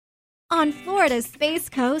On Florida's Space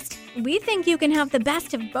Coast, we think you can have the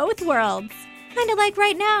best of both worlds. Kind of like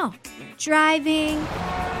right now. Driving,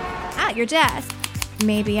 at your desk,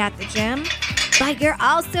 maybe at the gym, but you're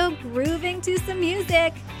also grooving to some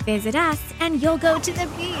music. Visit us and you'll go to the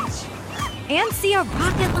beach and see a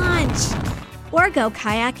rocket launch. Or go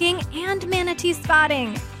kayaking and manatee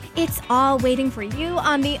spotting. It's all waiting for you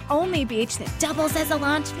on the only beach that doubles as a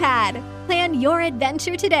launch pad. Plan your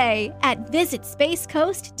adventure today at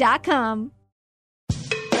visitspacecoast.com.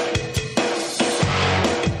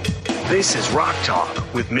 This is Rock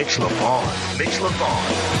Talk with Mitch LaFon. Mitch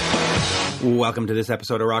LaFon. Welcome to this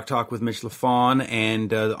episode of Rock Talk with Mitch LaFon.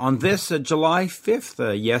 And on this July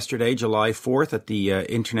 5th, yesterday, July 4th, at the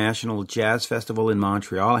International Jazz Festival in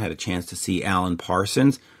Montreal, I had a chance to see Alan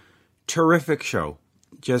Parsons. Terrific show.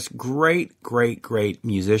 Just great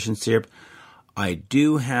musicianship. I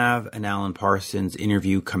do have an Alan Parsons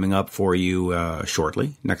interview coming up for you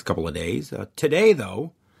shortly, next couple of days. Today,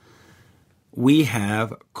 though, we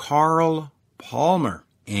have Carl Palmer.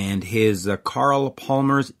 And his Carl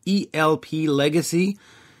Palmer's ELP Legacy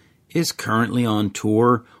is currently on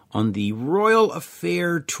tour on the Royal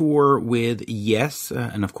Affair Tour with Yes,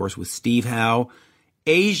 and of course with Steve Howe,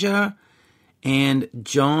 Asia, and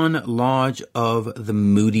John Lodge of the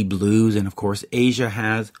Moody Blues. And of course, Asia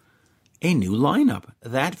has a new lineup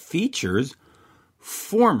that features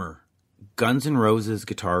former Guns N' Roses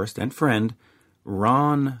guitarist and friend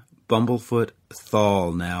Ron Bumblefoot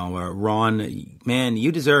Thal. Now, Ron, man,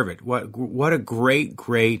 you deserve it. What a great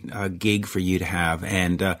gig for you to have.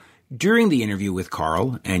 And during the interview with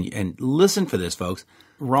Carl, and listen for this, folks,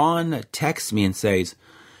 Ron texts me and says,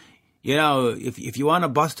 you know, if you want to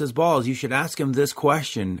bust his balls, you should ask him this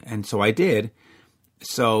question. And so I did.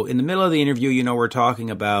 So in the middle of the interview, you know, we're talking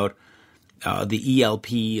about the ELP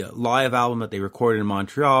live album that they recorded in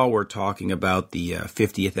Montreal. We're talking about the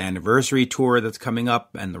 50th anniversary tour that's coming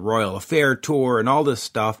up and the Royal Affair tour and all this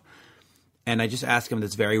stuff. And I just asked him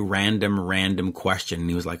this very random question. And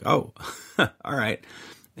he was like, oh, all right.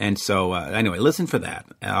 And so anyway, listen for that.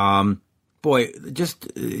 Boy,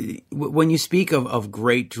 just when you speak of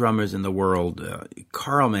great drummers in the world,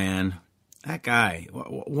 Carl, man, that guy,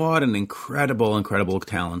 what an incredible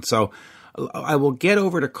talent. So I will get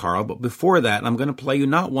over to Carl, but before that, I'm going to play you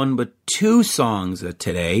not one but two songs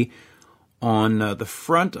today. On the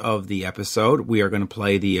front of the episode, we are going to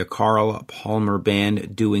play the Carl Palmer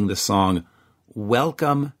Band doing the song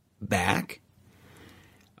Welcome Back.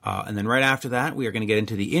 And then right after that, we are going to get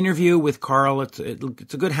into the interview with Carl. It's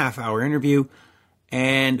a good half-hour interview,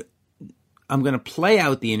 and I'm going to play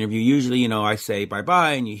out the interview. Usually, you know, I say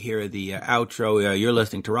bye-bye, and you hear the outro. You're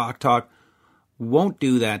listening to Rock Talk. Won't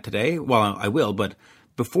do that today. Well, I will, but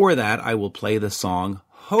before that, I will play the song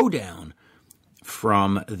Hoedown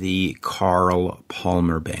from the Carl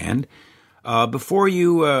Palmer Band. Before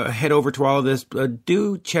you head over to all of this,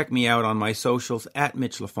 do check me out on my socials, at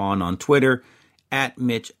Mitch LaFon on Twitter, at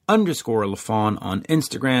Mitch_LaFon on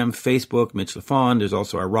Instagram, Facebook, Mitch LaFon. There's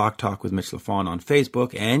also a Rock Talk with Mitch LaFon on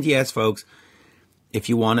Facebook. And yes, folks, if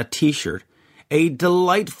you want a t-shirt, a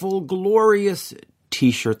delightful, glorious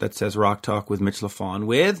t-shirt that says Rock Talk with Mitch LaFon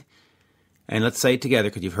with, and let's say it together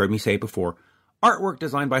because you've heard me say it before, artwork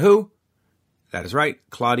designed by who? That is right,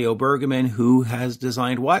 Claudio Bergamin. Who has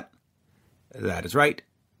designed what? That is right,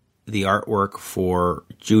 the artwork for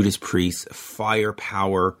Judas Priest's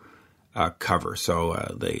Firepower cover.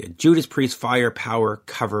 So the Judas Priest Firepower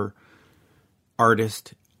cover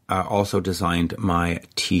artist also designed my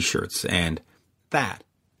t-shirts. And that,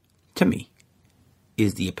 to me,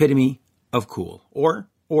 is the epitome of cool. Or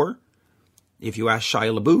if you ask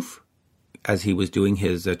Shia LaBeouf, as he was doing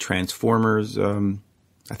his Transformers, I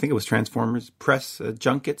think it was Transformers press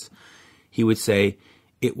junkets, he would say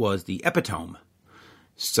it was the epitome.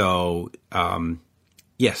 So,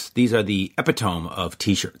 yes, these are the epitome of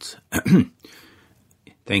t-shirts.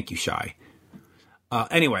 Thank you, Shai.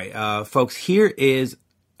 Anyway, folks, here is...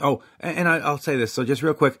 Oh, and I'll say this. So just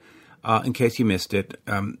real quick, in case you missed it,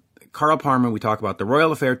 Carl Palmer, we talk about the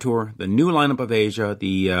Royal Affair Tour, the new lineup of Asia,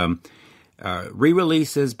 the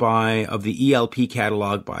re-releases of the ELP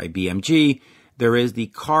catalog by BMG. There is the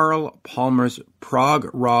Carl Palmer's Prog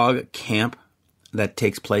Rock Camp that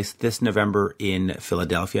takes place this November in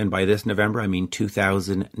Philadelphia. And by this November, I mean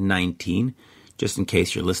 2019, just in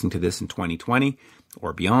case you're listening to this in 2020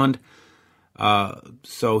 or beyond.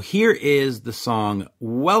 So here is the song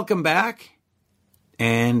Welcome Back,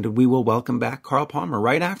 and we will welcome back Carl Palmer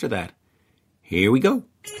right after that. Here we go.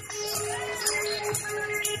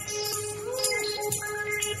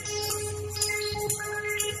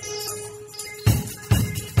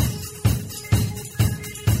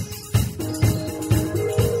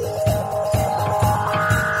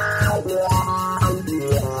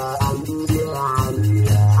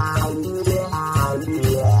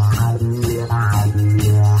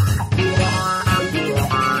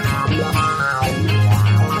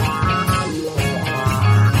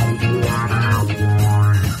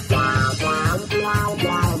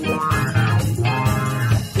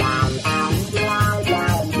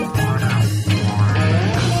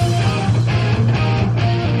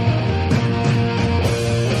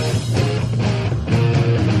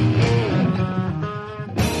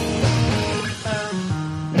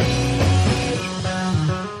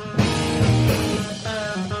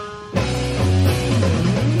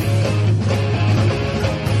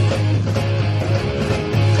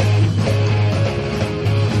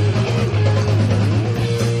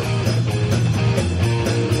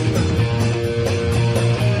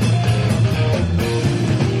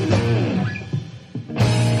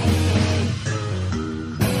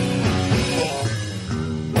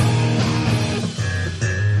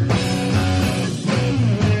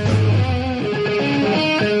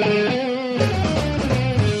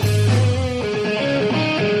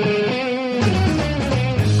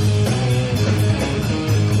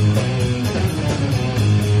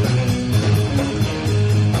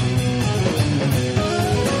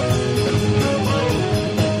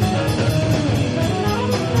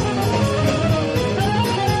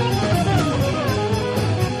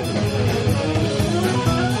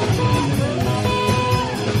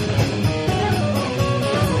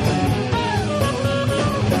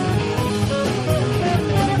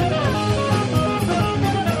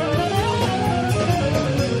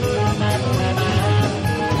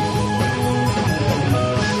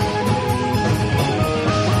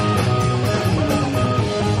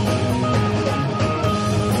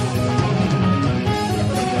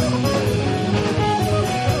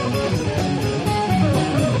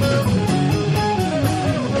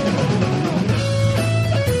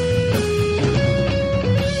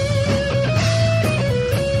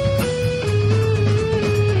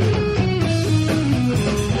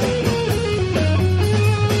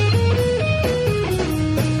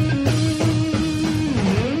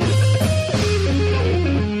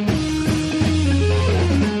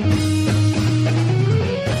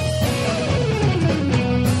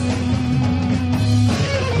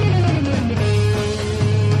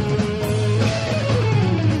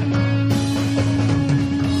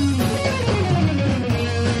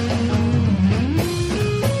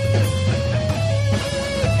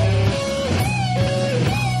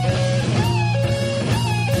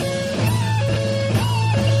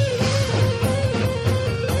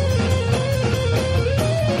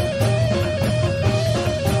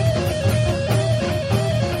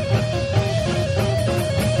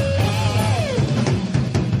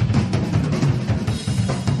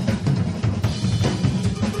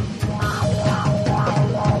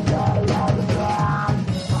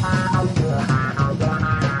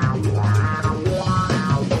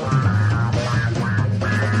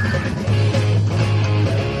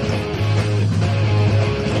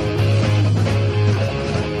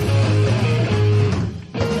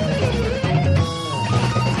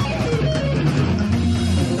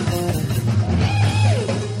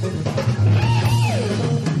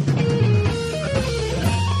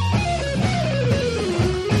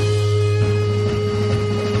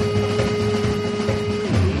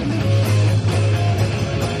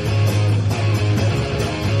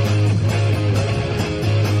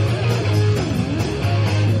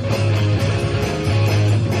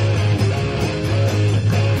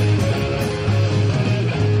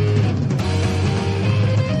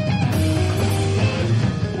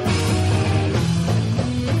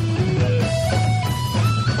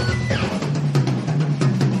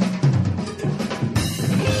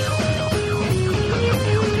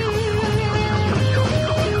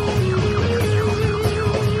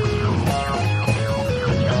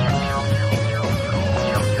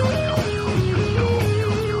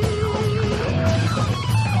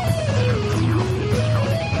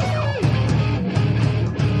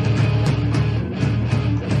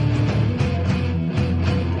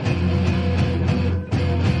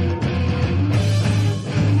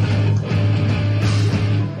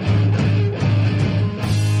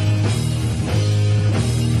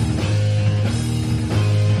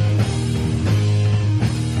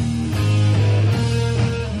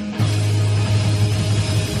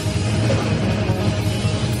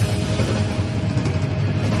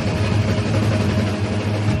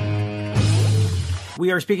 We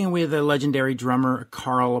are speaking with the legendary drummer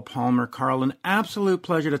Carl Palmer. Carl, an absolute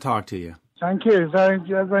pleasure to talk to you. Thank you. Very,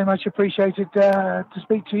 very much appreciated to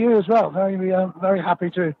speak to you as well. Very happy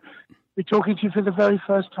to be talking to you for the very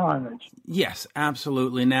first time, Rich. Yes,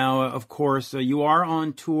 absolutely. Now, of course, you are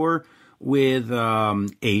on tour with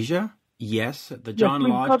Asia. Yes, the John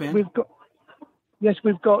Lodge Band. We've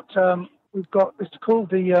got. It's called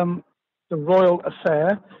the Royal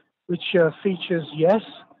Affair, which features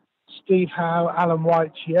Steve Howe, Alan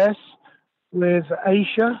White, with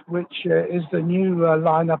Asia, which is the new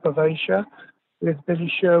lineup of Asia, with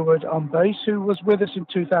Billy Sherwood on bass, who was with us in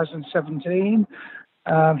 2017.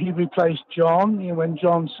 He replaced John when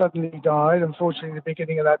John suddenly died, unfortunately, at the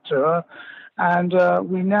beginning of that tour. And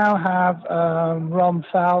we now have Ron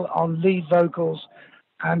Fowle on lead vocals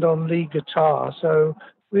and on lead guitar. So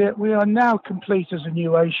we are now complete as a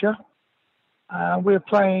new Asia. We're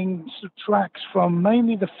playing tracks from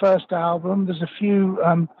mainly the first album. There's a few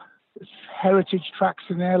heritage tracks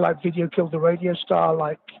in there, like Video Killed the Radio Star,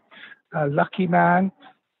 like Lucky Man.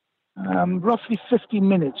 Roughly 50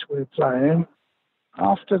 minutes we're playing.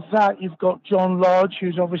 After that, you've got John Lodge,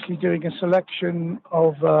 who's obviously doing a selection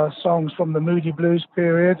of songs from the Moody Blues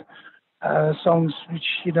period, songs which,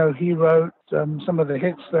 he wrote, some of the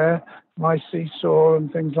hits there, My Seesaw and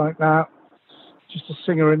things like that. Just a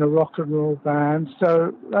singer in a rock and roll band.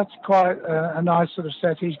 So that's quite a nice sort of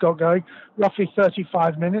set he's got going, roughly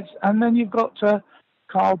 35 minutes. And then you've got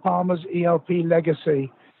Carl Palmer's ELP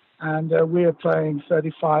Legacy, and we're playing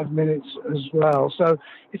 35 minutes as well. So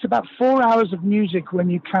it's about 4 hours of music when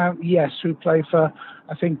you count Yes, who play for,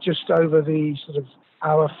 I think, just over the sort of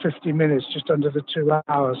hour 50 minutes, just under the 2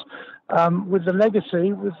 hours. With the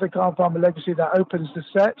Legacy, with the Carl Palmer Legacy, that opens the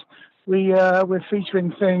set. We're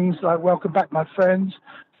featuring things like Welcome Back, My Friends,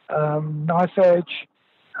 Knife Edge,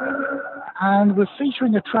 and we're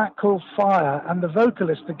featuring a track called Fire, and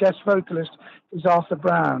the guest vocalist is Arthur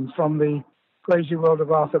Brown from the Crazy World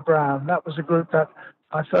of Arthur Brown. That was a group that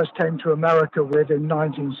I first came to America with in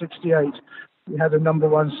 1968. We had a number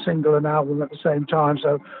one single and album at the same time,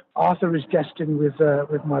 so Arthur is guesting with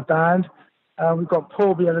my band. We've got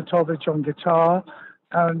Paul Bielatovich on guitar,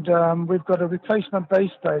 and we've got a replacement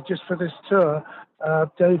bass player just for this tour,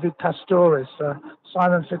 David Pastoris.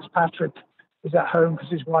 Simon Fitzpatrick is at home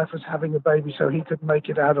because his wife was having a baby, so he couldn't make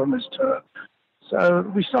it out on this tour. So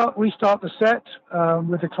we start the set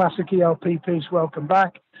with the classic ELP piece, Welcome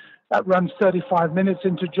Back. That runs 35 minutes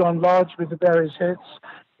into John Lodge with the various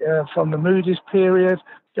hits from the Moody's period,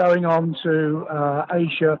 going on to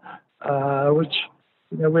Asia, which,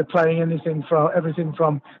 we're playing everything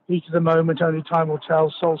from Heat of the Moment, Only Time Will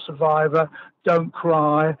Tell, Soul Survivor, Don't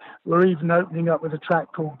Cry. We're even opening up with a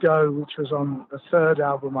track called Go, which was on the third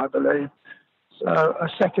album, I believe, so a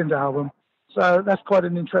second album. So that's quite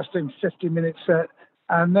an interesting 50-minute set.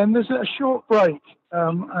 And then there's a short break,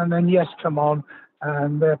 and then Yes come on,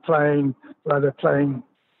 and they're playing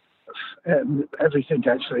everything,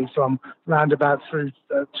 actually, from Roundabout through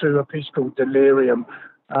to a piece called Delirium.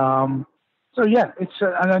 So, yeah, it's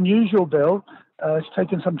an unusual bill. It's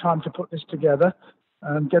taken some time to put this together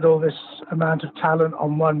and get all this amount of talent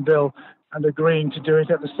on one bill and agreeing to do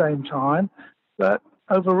it at the same time. But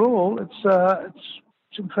overall, it's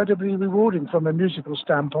incredibly rewarding from a musical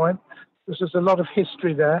standpoint, because there's a lot of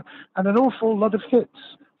history there and an awful lot of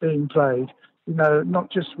hits being played,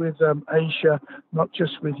 not just with Asia, not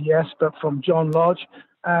just with Yes, but from John Lodge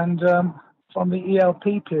and from the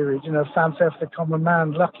ELP period, Fanfare for the Common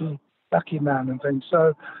Man, Lucky Man and things.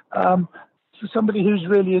 So for somebody who's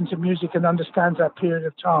really into music and understands that period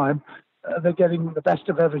of time, they're getting the best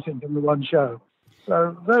of everything in the one show.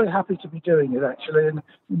 So very happy to be doing it, actually, and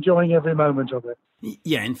enjoying every moment of it.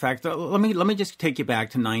 Yeah, in fact, let me just take you back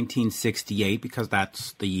to 1968, because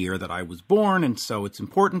that's the year that I was born, and so it's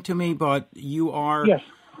important to me. But you are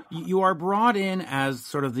brought in as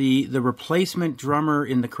sort of the replacement drummer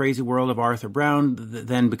in the Crazy World of Arthur Brown,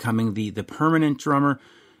 then becoming the permanent drummer.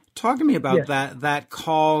 Talk to me about that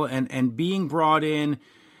call and being brought in,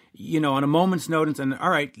 on a moment's notice, and all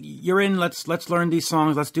right, you're in. Let's learn these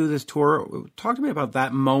songs. Let's do this tour. Talk to me about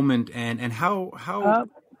that moment and how.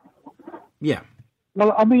 Yeah.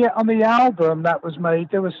 Well, on the album that was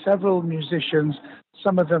made, there were several musicians.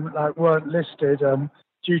 Some of them weren't listed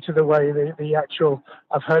due to the way the actual.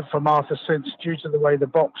 I've heard from Arthur since, due to the way the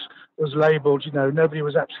box was labelled. Nobody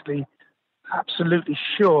was absolutely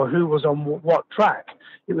sure who was on what track.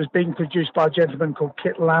 It was being produced by a gentleman called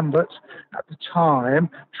Kit Lambert at the time,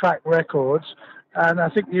 Track Records, and I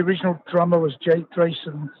think the original drummer was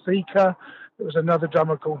Drayson Thieker. There was another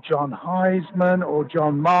drummer called John Heisman or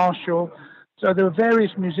John Marshall. So there were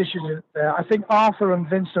various musicians there. I think Arthur and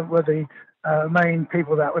Vincent were the main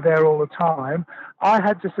people that were there all the time. I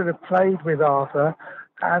had just sort of played with Arthur,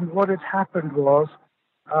 and what had happened was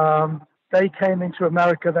they came into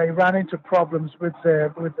America. They ran into problems with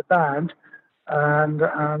the band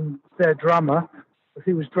and their drummer.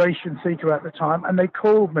 He was Dracian Seeker at the time, and they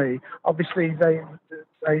called me. Obviously,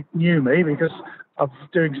 they knew me because of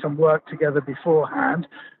doing some work together beforehand.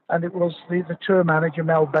 And it was the tour manager,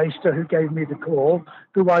 Mel Baster, who gave me the call,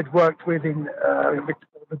 who I'd worked with in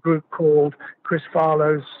the group called Chris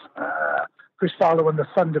Farlow and the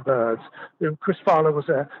Thunderbirds. Chris Farlow was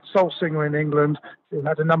a soul singer in England who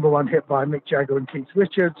had a #1 hit by Mick Jagger and Keith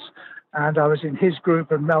Richards. And I was in his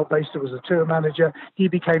group, and Mel Baster was a tour manager. He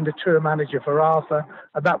became the tour manager for Arthur,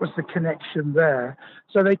 and that was the connection there.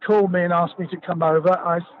 So they called me and asked me to come over.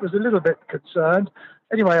 I was a little bit concerned.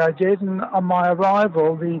 Anyway, I did, and on my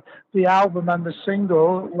arrival, the album and the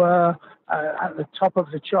single were at the top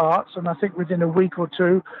of the charts, and I think within a week or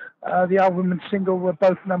two, the album and single were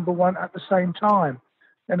both #1 at the same time.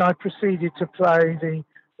 And I proceeded to play the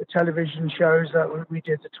television shows that we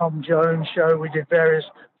did, the Tom Jones show, we did various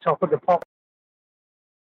Top of the Pop,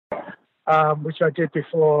 which I did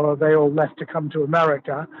before they all left to come to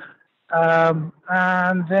America.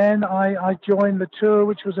 And then I joined the tour,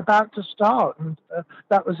 which was about to start, and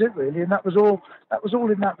that was it really. And that was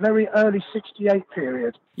all in that very early '68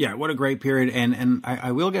 period. Yeah, what a great period. And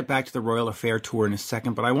I will get back to the Royal Affair tour in a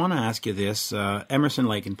second, but I want to ask you this. Emerson,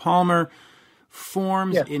 Lake and Palmer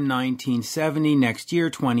forms in 1970. Next year,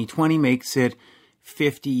 2020, makes it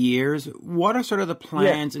 50 years. What are sort of the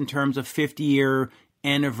plans in terms of 50-year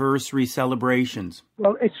anniversary celebrations?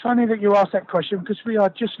 Well, it's funny that you asked that question, because we are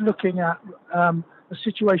just looking at the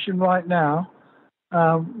situation right now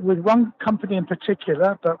with one company in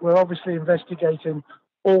particular, but we're obviously investigating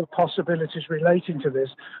all possibilities relating to this.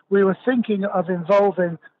 We were thinking of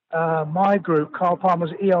involving my group, Carl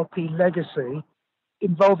Palmer's ELP Legacy,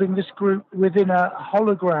 involving this group within a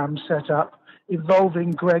hologram setup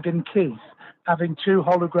involving Greg and Keith, having 2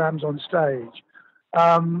 holograms on stage.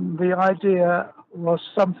 The idea was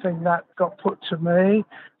something that got put to me,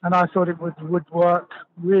 and I thought it would work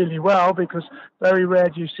really well, because very rare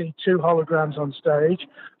do you see 2 holograms on stage.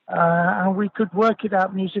 And we could work it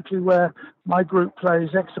out musically, where my group plays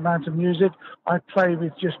X amount of music, I play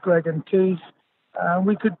with just Greg and Keith.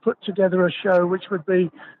 We could put together a show which would be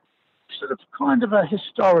sort of kind of a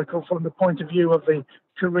historical from the point of view of the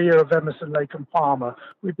career of Emerson, Lake and Palmer.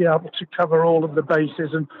 We'd be able to cover all of the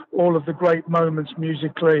bases and all of the great moments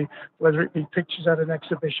musically, whether it be Pictures at an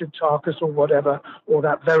Exhibition, Tarkus or whatever, or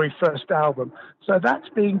that very first album. So that's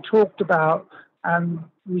being talked about, and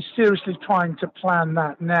we're seriously trying to plan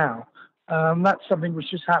that now. That's something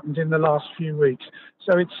which has happened in the last few weeks.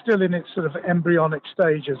 So it's still in its sort of embryonic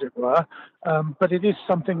stage, as it were, but it is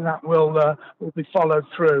something that will be followed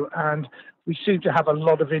through, and we seem to have a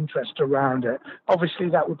lot of interest around it. Obviously,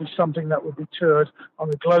 that would be something that would be toured on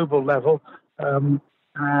a global level,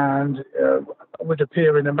 and would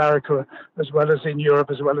appear in America as well as in Europe,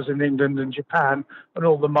 as well as in England and Japan, and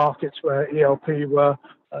all the markets where ELP were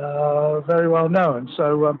very well known.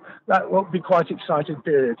 So that will be quite an exciting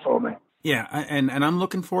period for me. Yeah, and I'm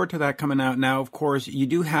looking forward to that coming out. Now, of course, you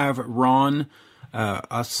do have Ron,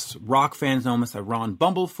 us rock fans know him as Ron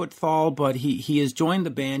Bumblefoot, but he has joined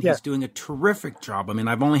the band. He's doing a terrific job. I mean,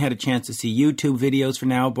 I've only had a chance to see YouTube videos for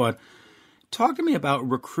now, but talk to me about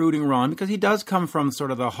recruiting Ron, because he does come from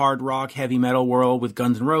sort of the hard rock, heavy metal world with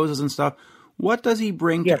Guns N' Roses and stuff. What does he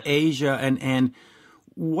bring to Asia, and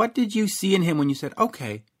what did you see in him when you said,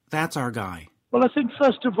 okay, that's our guy? Well, I think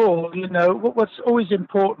first of all, what's always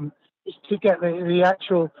important is to get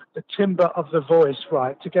the timbre of the voice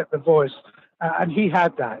right, to get the voice. And he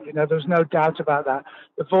had that, there's no doubt about that.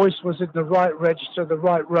 The voice was in the right register, the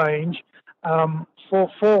right range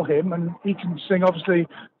for him. And he can sing obviously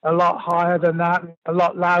a lot higher than that, a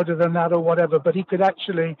lot louder than that or whatever, but he could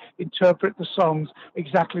actually interpret the songs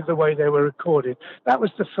exactly the way they were recorded. That was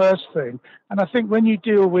the first thing. And I think when you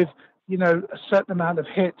deal with a certain amount of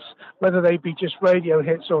hits, whether they be just radio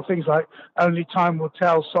hits or things like Only Time Will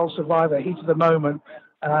Tell, Soul Survivor, Heat of the Moment,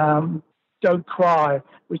 Don't Cry,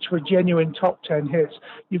 which were genuine top 10 hits.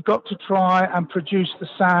 You've got to try and produce the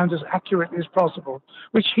sound as accurately as possible,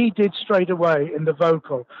 which he did straight away in the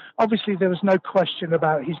vocal. Obviously, there was no question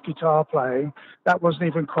about his guitar playing. That wasn't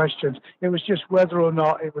even questioned. It was just whether or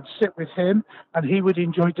not it would sit with him and he would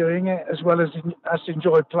enjoy doing it, as well as us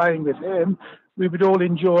enjoy playing with him. We would all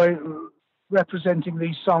enjoy representing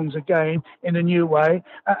these songs again in a new way,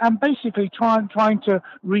 and basically trying to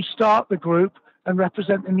restart the group and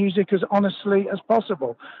represent the music as honestly as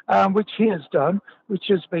possible, which he has done, which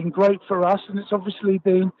has been great for us, and it's obviously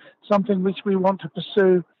been something which we want to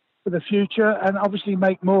pursue for the future, and obviously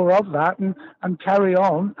make more of that and carry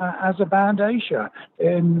on as a band Asia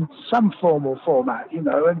in some formal format,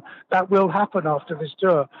 and that will happen after this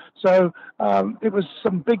tour. So it was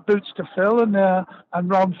some big boots to fill, and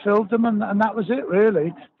Ron filled them, and that was it,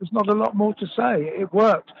 really. There's not a lot more to say. It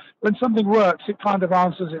worked. When something works, it kind of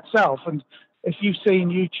answers itself, and if you've seen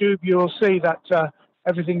YouTube, you'll see that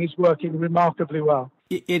everything is working remarkably well.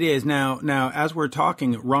 It is. Now, as we're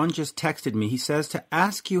talking, Ron just texted me. He says to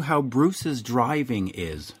ask you how Bruce's driving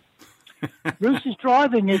is. Bruce's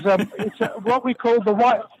driving is what we call the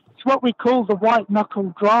white. It's what we call the white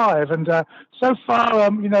knuckle drive, and so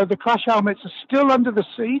far, the crash helmets are still under the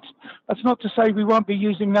seat. That's not to say we won't be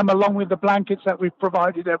using them along with the blankets that we've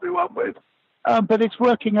provided everyone with, but it's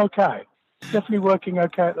working okay. Definitely working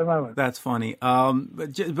okay at the moment. That's funny.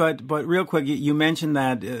 But real quick, you mentioned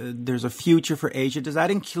that there's a future for Asia. Does that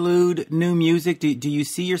include new music? Do you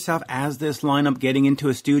see yourself as this lineup getting into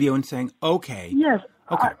a studio and saying, okay? Yes.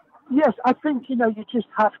 Okay. Yes, I think, you just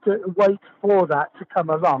have to wait for that to come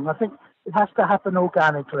along. I think it has to happen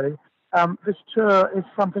organically. This tour is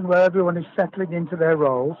something where everyone is settling into their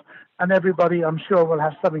roles, and everybody, I'm sure, will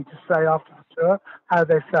have something to say after the tour, how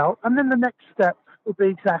they felt. And then the next step will be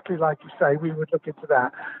exactly like you say. We would look into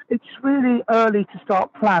that. It's really early to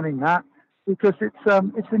start planning that because it's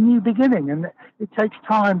a new beginning, and it takes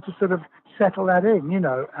time to sort of settle that in.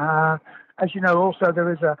 As you know, also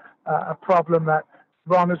there is a problem that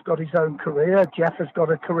Ron has got his own career. Jeff has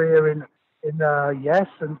got a career in Yes,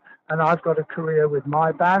 and I've got a career with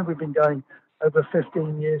my band. We've been going over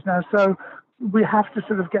 15 years now, so we have to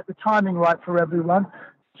sort of get the timing right for everyone.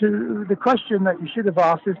 To the question that you should have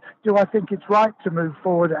asked is, do I think it's right to move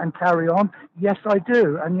forward and carry on? Yes, I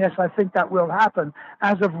do. And yes, I think that will happen.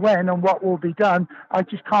 As of when and what will be done, I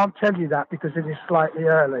just can't tell you that because it is slightly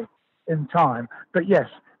early in time. But yes,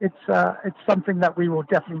 it's something that we will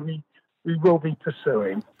be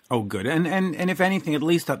pursuing. Oh, good. And if anything, at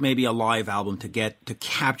least maybe a live album to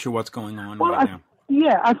capture what's going on right now.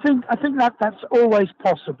 Yeah, I think that's always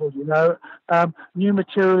possible. New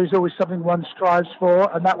material is always something one strives for,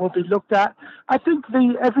 and that will be looked at. I think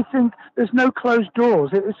there's no closed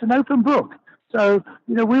doors. It's an open book. So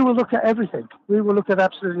we will look at everything. We will look at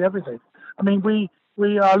absolutely everything. I mean,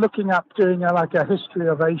 we are looking at doing a history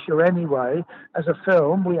of Asia anyway as a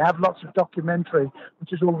film. We have lots of documentary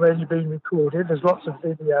which has already been recorded. There's lots of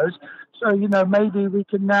videos. So maybe we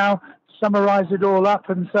can now summarize it all up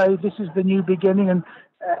and say this is the new beginning, and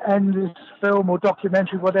end this film or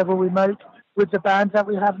documentary, whatever we make, with the band that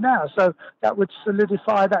we have now. So that would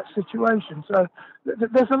solidify that situation. So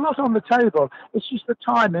there's a lot on the table. It's just the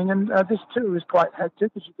timing, and this too is quite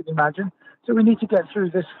hectic, as you can imagine. So we need to get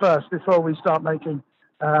through this first before we start making,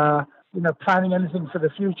 planning anything for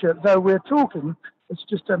the future. Though we're talking, it's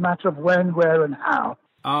just a matter of when, where, and how.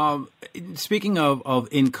 Speaking of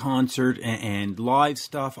in concert and live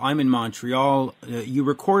stuff, I'm in Montreal. You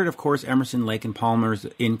recorded, of course, Emerson, Lake and Palmer's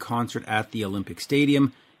in concert at the Olympic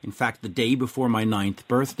Stadium. In fact, the day before my 9th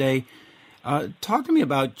birthday. Talk to me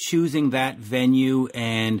about choosing that venue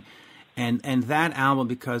and that album,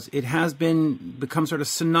 because it has become sort of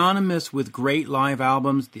synonymous with great live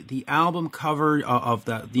albums. The album cover of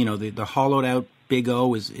the hollowed out Big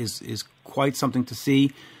O is quite something to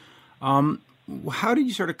see. How did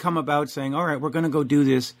you sort of come about saying, all right, we're going to go do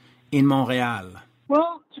this in Montreal?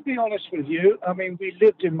 Well, to be honest with you, I mean, we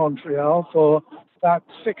lived in Montreal for about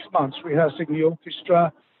 6 months, rehearsing the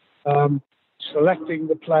orchestra, selecting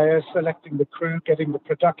the players, selecting the crew, getting the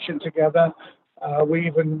production together. We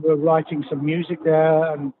even were writing some music there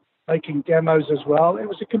and making demos as well. It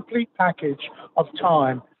was a complete package of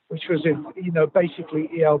time, which was, basically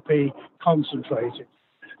ELP concentrated.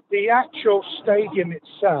 The actual stadium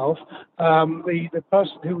itself, the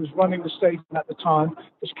person who was running the stadium at the time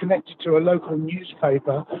was connected to a local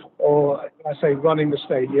newspaper, or when I say running the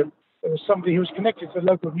stadium, there was somebody who was connected to a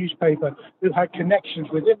local newspaper who had connections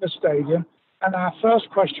within the stadium. And our first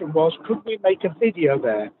question was, could we make a video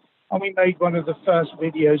there? And we made one of the first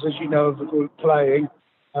videos, as you know, of the group playing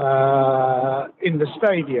in the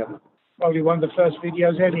stadium. Probably one of the first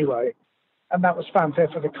videos anyway. And that was Fanfare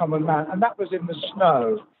for the Common Man. And that was in the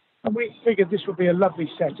snow. And we figured this would be a lovely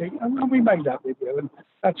setting, and we made that video, and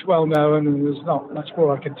that's well known, and there's not much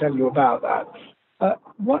more I can tell you about that.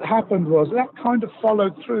 What happened was that kind of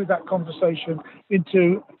followed through that conversation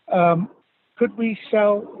into, could we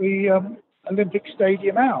sell the Olympic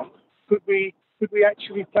Stadium out? Could we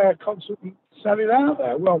actually play a concert and sell it out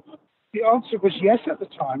there? Well, the answer was yes at the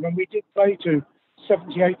time, and we did play to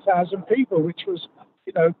 78,000 people, which was,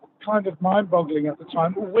 kind of mind-boggling at the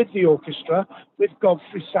time, with the orchestra, with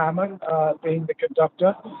Godfrey Salmon being the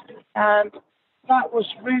conductor. And that was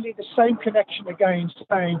really the same connection again,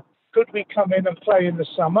 saying, could we come in and play in the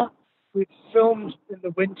summer? We'd filmed in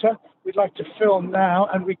the winter. We'd like to film now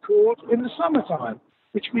and record in the summertime,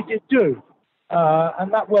 which we did do.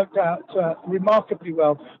 And that worked out remarkably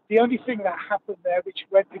well. The only thing that happened there, which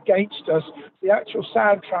went against us, the actual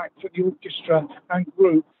soundtrack for the orchestra and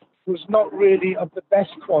group was not really of the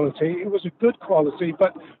best quality. It was a good quality,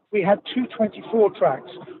 but we had 2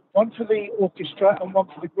 tracks, one for the orchestra and one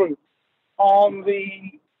for the group. On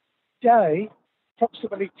the day,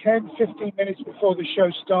 approximately 10, 15 minutes before the show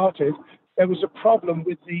started, there was a problem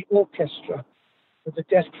with the orchestra, with the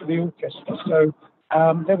desk for the orchestra. So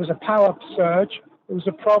there was a power surge. There was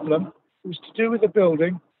a problem. It was to do with the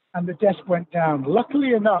building, and the desk went down.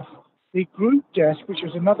 Luckily enough, the group desk, which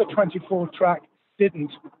was another 24-track,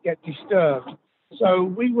 didn't get disturbed. So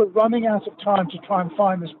we were running out of time to try and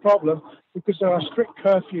find this problem because there are strict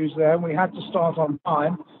curfews there, and we had to start on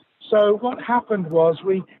time. So what happened was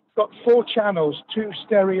we got 4 channels, 2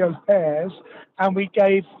 stereo pairs, and we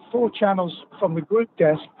gave 4 channels from the group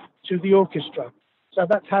desk to the orchestra. So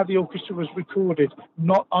that's how the orchestra was recorded,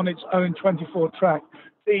 not on its own 24-track.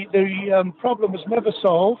 The problem was never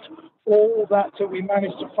solved. All that we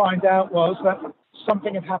managed to find out was that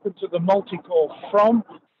something had happened to the multi-core from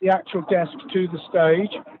the actual desk to the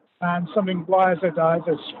stage, and wires had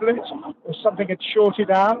either split or something had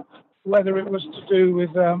shorted out, whether it was to do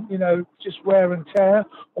with, just wear and tear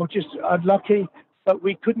or just unlucky, but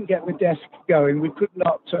we couldn't get the desk going. We could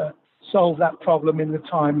not solve that problem in the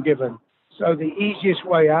time given. So the easiest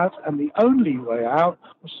way out and the only way out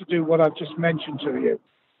was to do what I've just mentioned to you.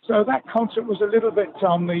 So that concert was a little bit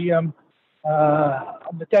on the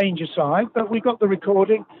danger side, but we got the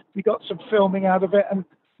recording, we got some filming out of it, and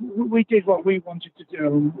we did what we wanted to do,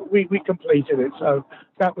 and we completed it. So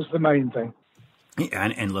that was the main thing.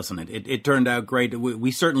 And listen, it turned out great.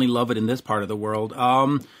 We certainly love it in this part of the world.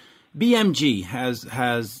 BMG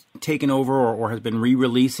has taken over or has been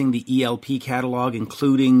re-releasing the ELP catalog,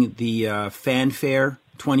 including the Fanfare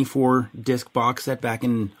 24-disc box set back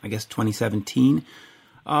in, I guess, 2017.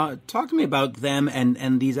 Talk to me about them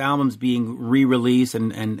and these albums being re-released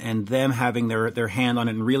and them having their hand on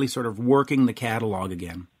it and really sort of working the catalog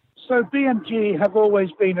again. So BMG have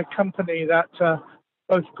always been a company that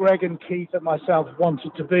both Greg and Keith and myself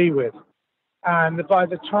wanted to be with. And by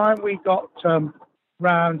the time we got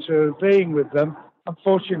round to being with them,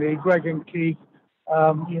 unfortunately, Greg and Keith,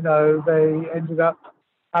 they ended up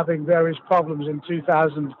having various problems in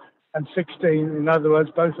 2016. In other words,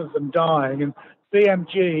 both of them dying. And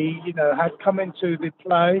BMG, had come into the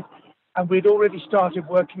play, and we'd already started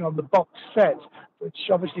working on the box set, which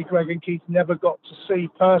obviously Greg and Keith never got to see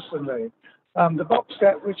personally. The box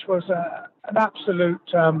set, which was an absolute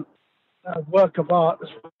work of art as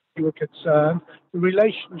far as we were concerned. The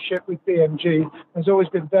relationship with BMG has always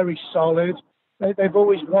been very solid. They've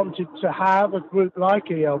always wanted to have a group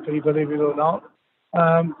like ELP, believe it or not.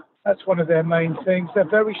 That's one of their main things. They're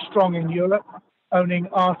very strong in Europe, owning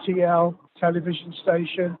RTL television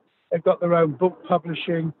station. They've got their own book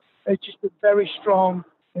publishing. They've just been very strong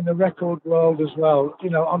in the record world as well,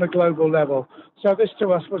 on a global level. So this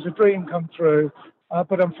to us was a dream come true,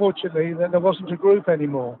 but unfortunately there wasn't a group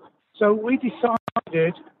anymore. So we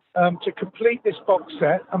decided to complete this box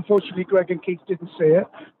set. Unfortunately, Greg and Keith didn't see it.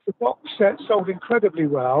 The box set sold incredibly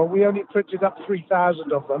well. We only printed up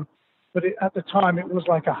 3,000 of them, but at the time it was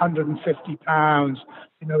like £150.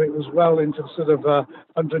 It was well into sort of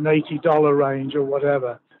 $180 range or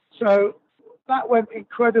whatever. So that went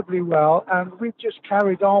incredibly well, and we've just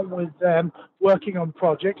carried on with them working on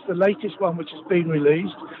projects. The latest one, which has been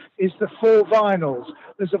released, is the 4 vinyls.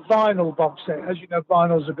 There's a vinyl box set. As you know,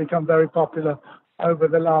 vinyls have become very popular over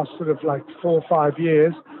the last sort of like 4 or 5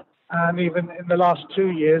 years, and even in the last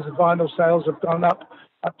 2 years, the vinyl sales have gone up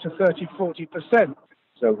to 30-40%.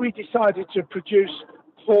 So we decided to produce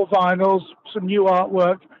 4 vinyls, some new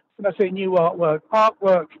artwork. When I say new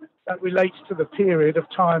artwork that relates to the period of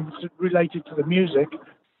time related to the music.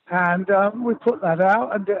 And we put that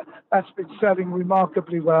out, and that's been selling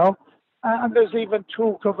remarkably well. And there's even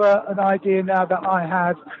talk of an idea now that I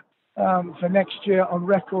had for next year on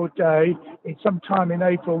Record Day, sometime in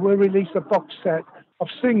April, we'll release a box set of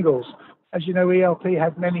singles. As you know, ELP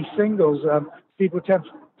had many singles. People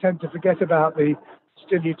tend to forget about the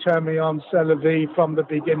Still You Turn Me On, C'est La Vie, From the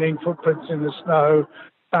Beginning, Footprints in the Snow,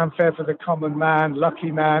 Fanfare for the Common Man, Lucky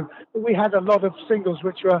Man. But we had a lot of singles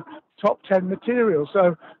which were top 10 material.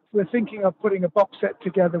 So we're thinking of putting a box set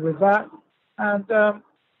together with that, and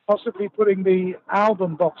possibly putting the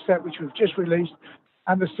album box set, which we've just released,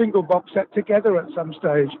 and the single box set together at some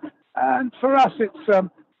stage. And for us,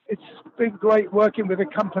 it's been great working with a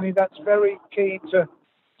company that's very keen to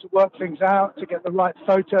work things out, to get the right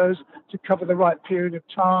photos, to cover the right period of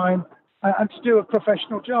time, and to do a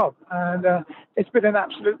professional job. And it's been an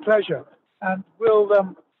absolute pleasure. And we'll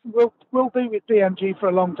be with BMG for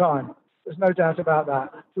a long time. There's no doubt about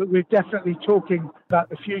that. We're definitely talking about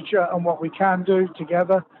the future and what we can do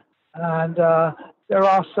together. And there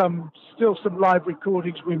are still some live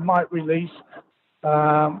recordings we might release,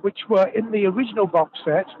 which were in the original box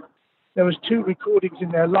set. There was 2 recordings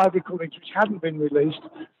in there, live recordings, which hadn't been released.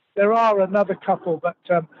 There are another couple, but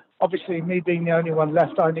obviously me being the only one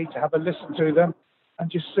left, I need to have a listen to them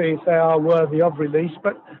and just see if they are worthy of release.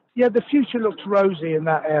 But yeah, the future looks rosy in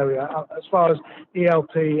that area as far as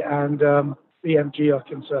ELP and BMG are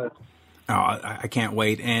concerned. Oh, I can't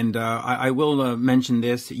wait. And I will mention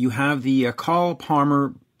this. You have the Carl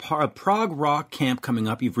Palmer Prague Rock Camp coming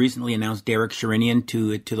up. You've recently announced Derek Sherinian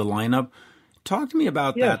to the lineup. Talk to me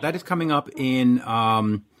about that. That is coming up in,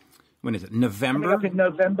 when is it, November? Coming up in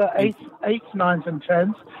November 8th, 9th, and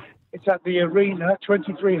 10th. It's at the Arena,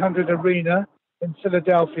 2300 Arena in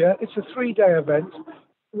Philadelphia. It's a 3-day event.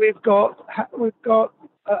 We've got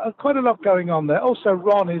quite a lot going on there. Also,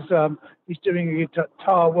 Ron is he's doing a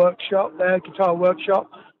guitar workshop,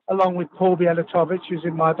 along with Paul Bielatovich, who's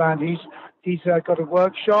in my band. He's got a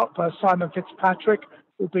workshop. Simon Fitzpatrick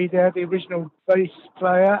will be there, the original bass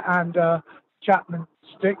player, and Chapman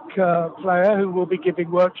Stick player, who will be giving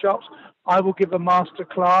workshops. I will give a master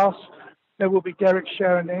class. There will be Derek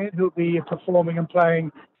Sherinian, who will be performing and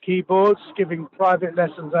playing keyboards, giving private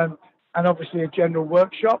lessons and obviously a general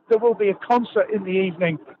workshop. There will be a concert in the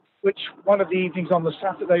evening, one of the evenings on the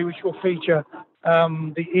Saturday, which will feature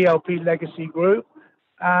the ELP Legacy Group.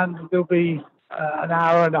 And there'll be an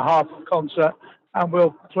hour and a half of concert, and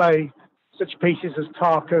we'll play such pieces as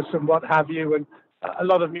Tarkus and what have you, and a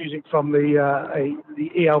lot of music from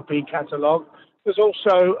the ELP catalogue. There's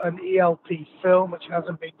also an ELP film which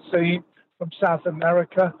hasn't been seen from South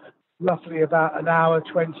America, roughly about an hour,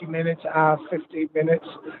 20 minutes, hour, 15 minutes.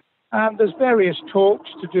 And there's various talks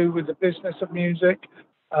to do with the business of music,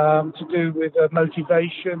 to do with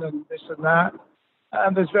motivation and this and that.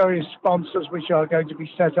 And there's various sponsors which are going to be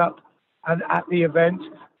set up and at the event.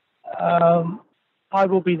 I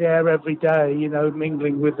will be there every day,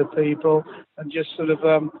 mingling with the people and just sort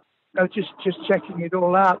of, just checking it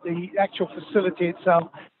all out. The actual facility itself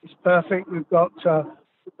is perfect. We've got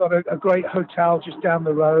a great hotel just down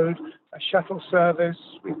the road, a shuttle service.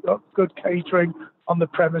 We've got good catering on the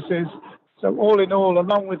premises. So all in all,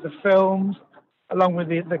 along with the films, along with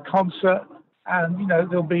the concert, and,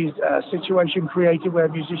 there'll be a situation created where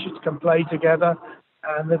musicians can play together,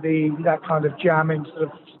 and there'll be that kind of jamming sort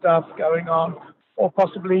of stuff going on, or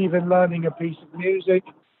possibly even learning a piece of music.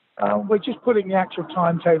 We're just putting the actual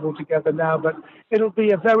timetable together now, but it'll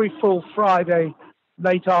be a very full Friday,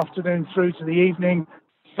 late afternoon through to the evening,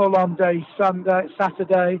 full-on day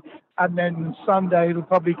Saturday, and then Sunday it'll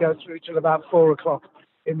probably go through till about 4 o'clock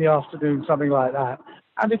in the afternoon, something like that.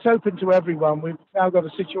 And it's open to everyone. We've now got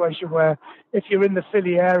a situation where if you're in the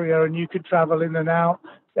Philly area and you could travel in and out,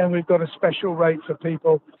 then we've got a special rate for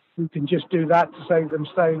people who can just do that to save them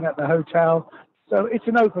staying at the hotel. So it's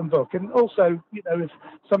an open book. And also, if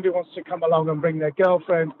somebody wants to come along and bring their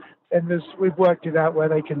girlfriend, then we've worked it out where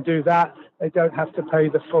they can do that. They don't have to pay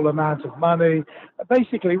the full amount of money.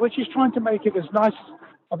 Basically, we're just trying to make it as nice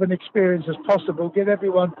of an experience as possible, give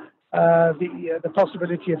everyone the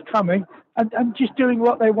possibility of coming and just doing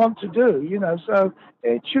what they want to do, So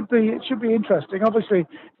it should be interesting. Obviously,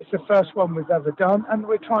 it's the first one we've ever done, and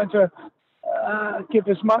we're trying to give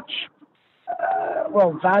as much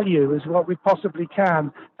value as what we possibly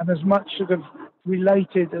can, and as much sort of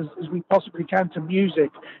related as we possibly can to music.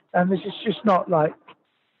 And this is just not like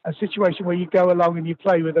a situation where you go along and you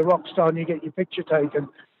play with a rock star and you get your picture taken.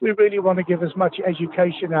 We really want to give as much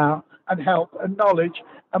education out and help and knowledge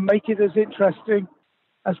and make it as interesting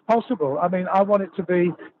as possible. I mean, I want it to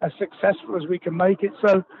be as successful as we can make it,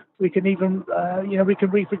 so we can even, we can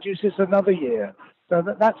reproduce this another year. So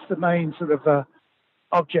that's the main sort of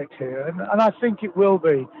object here. And I think it will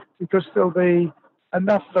be, because there'll be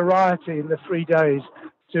enough variety in the 3 days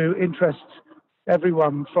to interest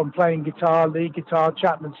everyone from playing guitar, lead guitar,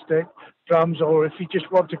 Chapman Stick, drums, or if you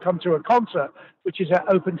just want to come to a concert, which is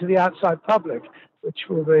open to the outside public, which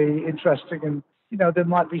will be interesting. And, there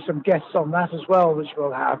might be some guests on that as well, which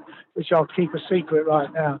we'll have, which I'll keep a secret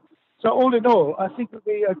right now. So all in all, I think it'll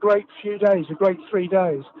be a great few days, a great 3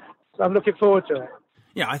 days. So I'm looking forward to it.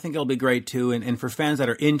 Yeah, I think it'll be great too. And for fans that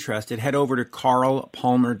are interested, head over to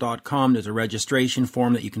carlpalmer.com. There's a registration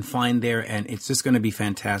form that you can find there, and it's just going to be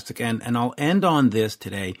fantastic. And I'll end on this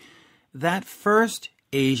today. That first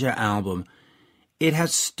Asia album. It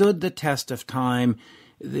has stood the test of time.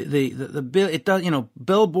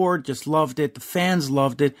 Billboard just loved it. The fans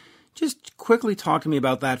loved it. Just quickly talk to me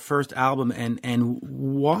about that first album and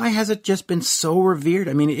why has it just been so revered?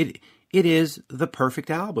 I mean, it is the perfect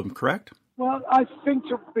album, correct? Well, I think,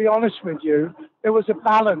 to be honest with you, there was a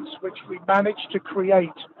balance which we managed to create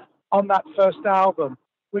on that first album,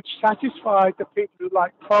 which satisfied the people who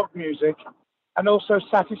like prog music and also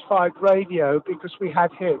satisfied radio because we had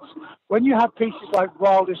hits. When you have pieces like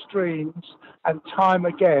Wildest Dreams and Time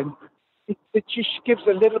Again, it just gives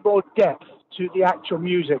a little more depth to the actual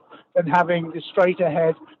music than having the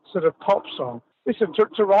straight-ahead sort of pop song. Listen,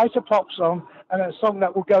 to write a pop song and a song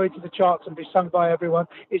that will go into the charts and be sung by everyone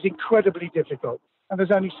is incredibly difficult. And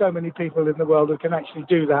there's only so many people in the world who can actually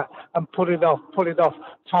do that and pull it off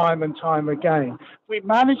time and time again. We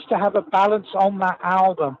managed to have a balance on that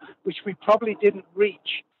album, which we probably didn't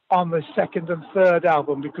reach on the second and third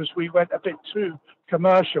album because we went a bit too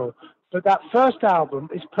commercial. But that first album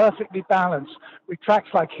is perfectly balanced with tracks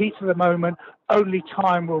like Heat of the Moment, Only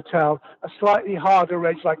Time Will Tell, a slightly harder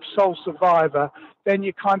edge like Soul Survivor, then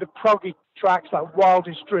your kind of proggy tracks like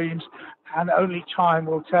Wildest Dreams and Only Time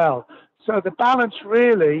Will Tell. So the balance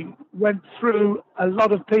really went through a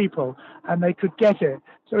lot of people and they could get it.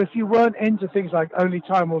 So if you weren't into things like Only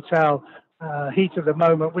Time Will Tell, Heat of the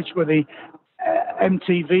Moment, which were the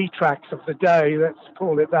MTV tracks of the day, let's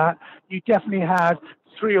call it that, you definitely had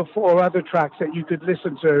 3 or 4 other tracks that you could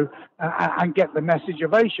listen to and get the message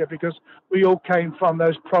of Asia, because we all came from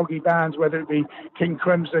those proggy bands, whether it be King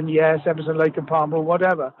Crimson, Yes, Emerson, Lake and Palmer, or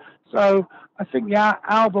whatever. So I think the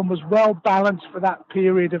album was well balanced for that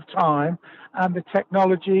period of time, and the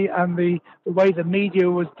technology and the way the media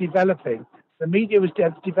was developing. The media was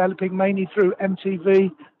developing mainly through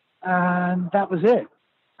MTV, and that was it.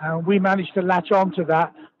 And we managed to latch on to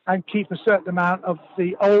that and keep a certain amount of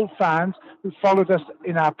the old fans who followed us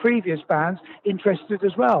in our previous bands interested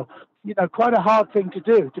as well. You know, quite a hard thing to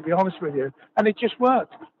do, to be honest with you. And it just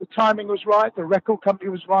worked. The timing was right, the record company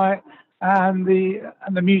was right, and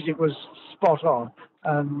the music was spot on.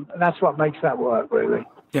 And that's what makes that work, really.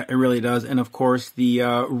 Yeah, it really does. And of course, the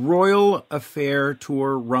Royal Affair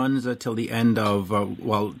tour runs till the end of,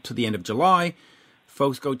 to the end of July.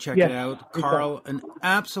 Folks, go check it out. Carl, an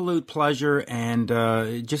absolute pleasure, and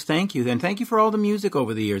just thank you. And thank you for all the music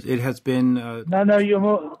over the years. It has been... No, you're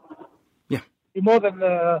more... Yeah. You're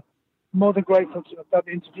more than grateful to have done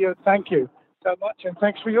the interview. Thank you so much, and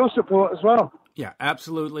thanks for your support as well. Yeah,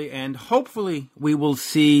 absolutely. And hopefully we will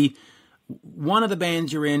see one of the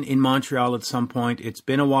bands you're in Montreal at some point. It's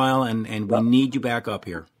been a while, and we need you back up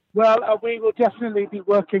here. Well, we will definitely be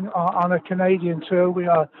working on a Canadian tour. We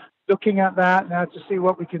are looking at that now to see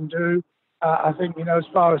what we can do. I think, as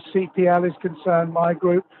far as CPL is concerned, my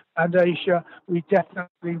group and Asia, we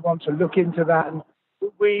definitely want to look into that. And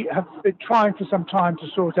we have been trying for some time to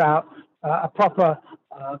sort out a proper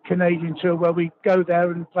Canadian tour where we go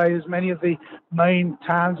there and play as many of the main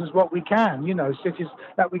towns as what we can, cities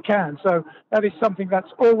that we can. So that is something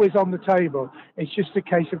that's always on the table. It's just a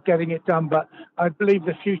case of getting it done. But I believe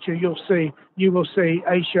the future you will see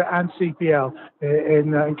Asia and CPL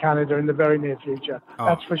in Canada in the very near future.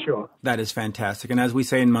 That's for sure. That is fantastic. And as we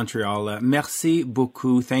say in Montreal, merci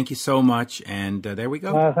beaucoup. Thank you so much. And there we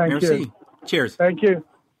go. Thank you. Cheers. Thank you.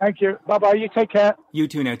 Thank you. Bye-bye. You take care. You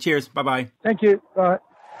too now. Cheers. Bye-bye. Thank you. Bye.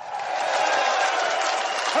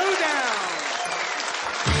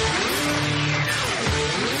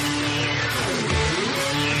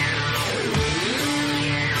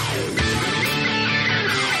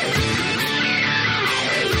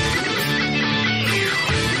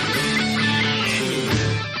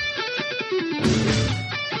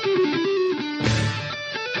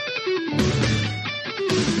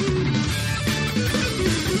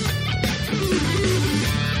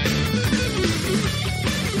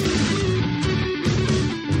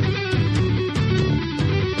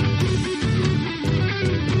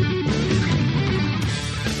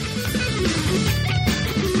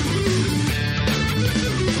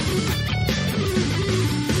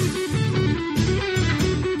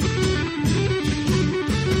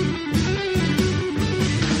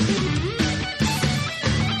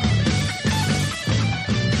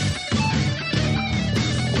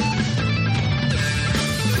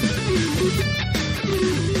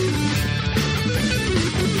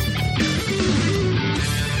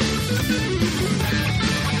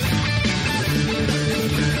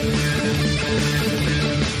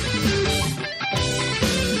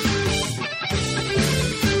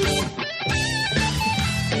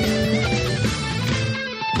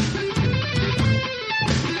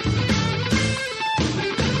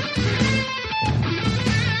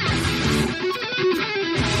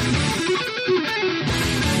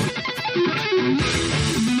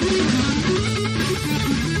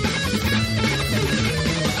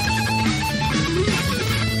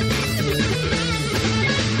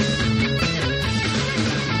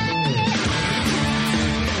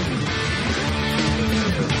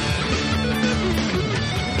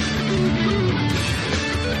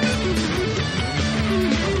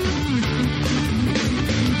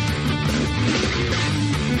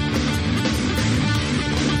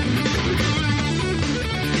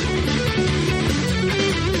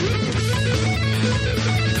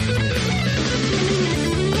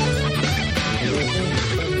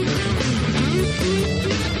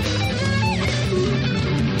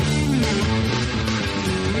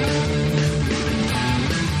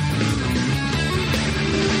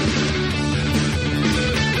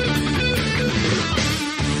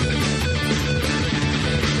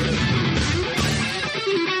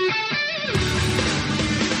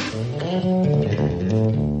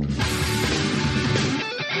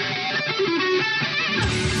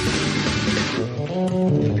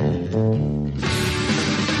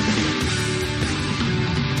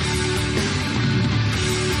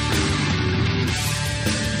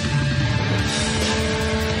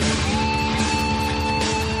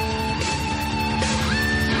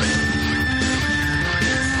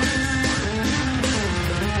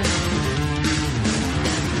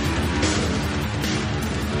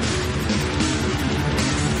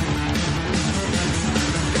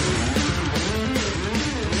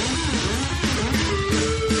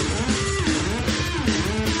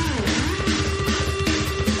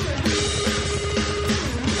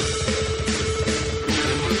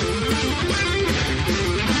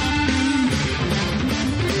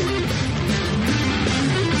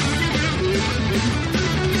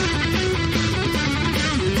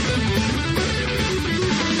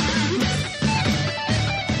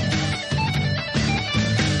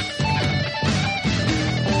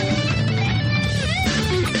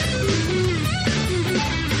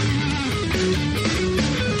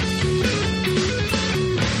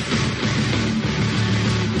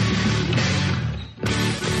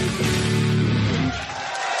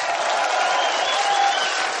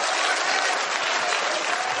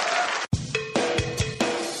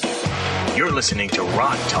 You're listening to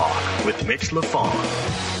Rock Talk with Mitch LaFon.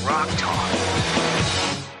 Rock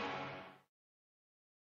Talk.